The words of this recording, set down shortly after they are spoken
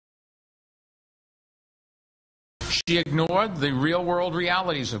She ignored the real-world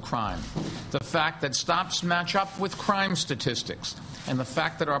realities of crime, the fact that stops match up with crime statistics, and the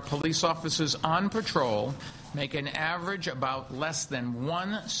fact that our police officers on patrol make an average about less than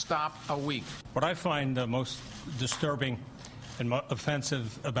one stop a week. What I find the most disturbing and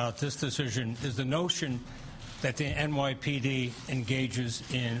offensive about this decision is the notion that the NYPD engages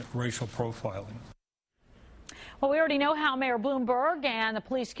in racial profiling. Well, we already know how Mayor Bloomberg and the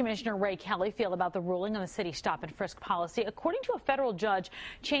police commissioner Ray Kelly feel about the ruling on the city's stop and frisk policy. According to a federal judge,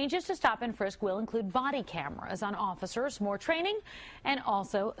 changes to stop and frisk will include body cameras on officers, more training, and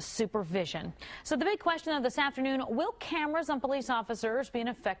also supervision. So the big question of this afternoon, will cameras on police officers be an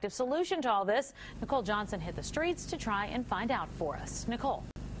effective solution to all this? Nicole Johnson hit the streets to try and find out for us. Nicole.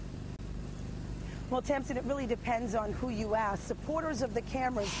 Well, Tamsin, it really depends on who you ask. Supporters of the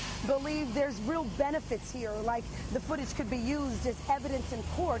cameras believe there's real benefits here, like the footage could be used as evidence in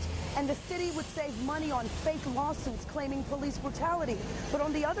court, and the city would save money on fake lawsuits claiming police brutality. But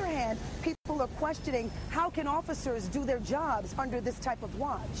on the other hand, people are questioning how can officers do their jobs under this type of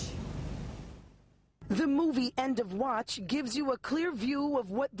watch? The movie End of Watch gives you a clear view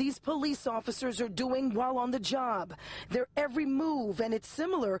of what these police officers are doing while on the job. Their every move, and it's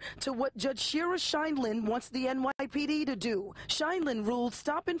similar to what Judge Shira Scheindlin wants the NYPD to do. Scheindlin ruled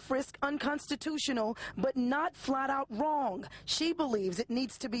stop and frisk unconstitutional, but not flat out wrong. She believes it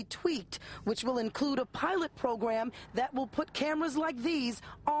needs to be tweaked, which will include a pilot program that will put cameras like these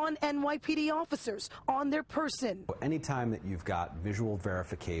on NYPD officers, on their person. Anytime that you've got visual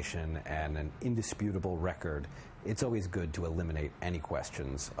verification and an indisputable record, it's always good to eliminate any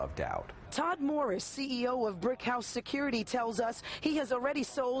questions of doubt. Todd Morris, CEO of Brickhouse Security, tells us he has already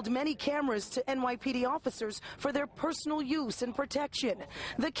sold many cameras to NYPD officers for their personal use and protection.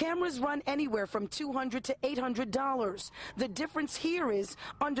 The cameras run anywhere from $200 to $800. The difference here is,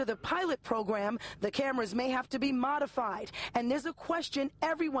 under the pilot program, the cameras may have to be modified. And there's a question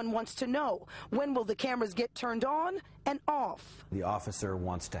everyone wants to know. When will the cameras get turned on and off? The officer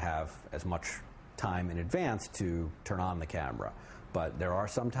wants to have as much time in advance to turn on the camera, but there are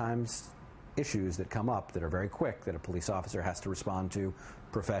sometimes issues that come up that are very quick that a police officer has to respond to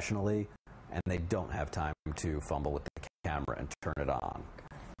professionally, and they don't have time to fumble with the camera and turn it on.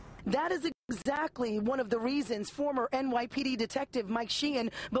 That is exactly one of the reasons former NYPD detective Mike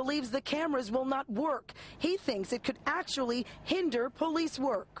Sheehan believes the cameras will not work. He thinks it could actually hinder police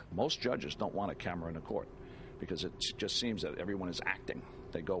work. Most judges don't want a camera in a court because it just seems that everyone is acting.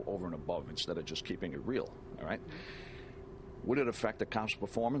 They go over and above instead of just keeping it real, all right? Would it affect a cop's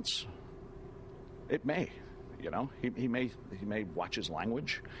performance? It may, you know. He may watch his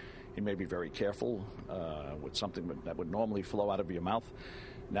language. He may be very careful with something that would normally flow out of your mouth.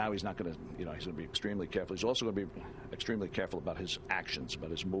 Now he's not going to, you know, he's going to be extremely careful. He's also going to be extremely careful about his actions,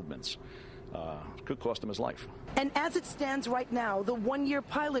 about his movements. Could cost him his life. And as it stands right now, the one-year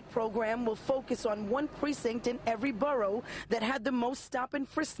pilot program will focus on one precinct in every borough that had the most stop and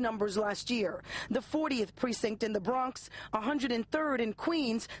frisk numbers last year. The 40th precinct in the Bronx, 103rd in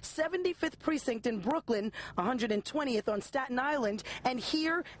Queens, 75th precinct in Brooklyn, 120th on Staten Island, and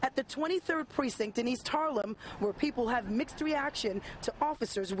here at the 23rd precinct in East Harlem, where people have mixed reaction to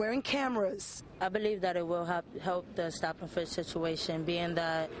officers wearing cameras. I believe that it will help the stop and frisk situation, being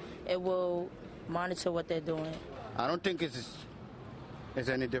that it will monitor what they're doing. I don't think it's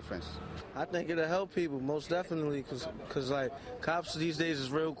any difference. I think it'll help people, most definitely, because like, cops these days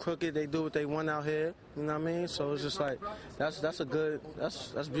is real crooked. They do what they want out here, you know what I mean? So it's just like,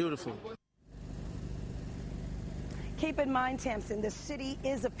 that's beautiful. Keep in mind, Tamsin, the city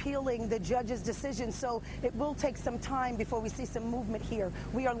is appealing the judge's decision, so it will take some time before we see some movement here.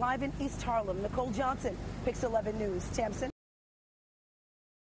 We are live in East Harlem. Nicole Johnson, Pix 11 News. Tamsin?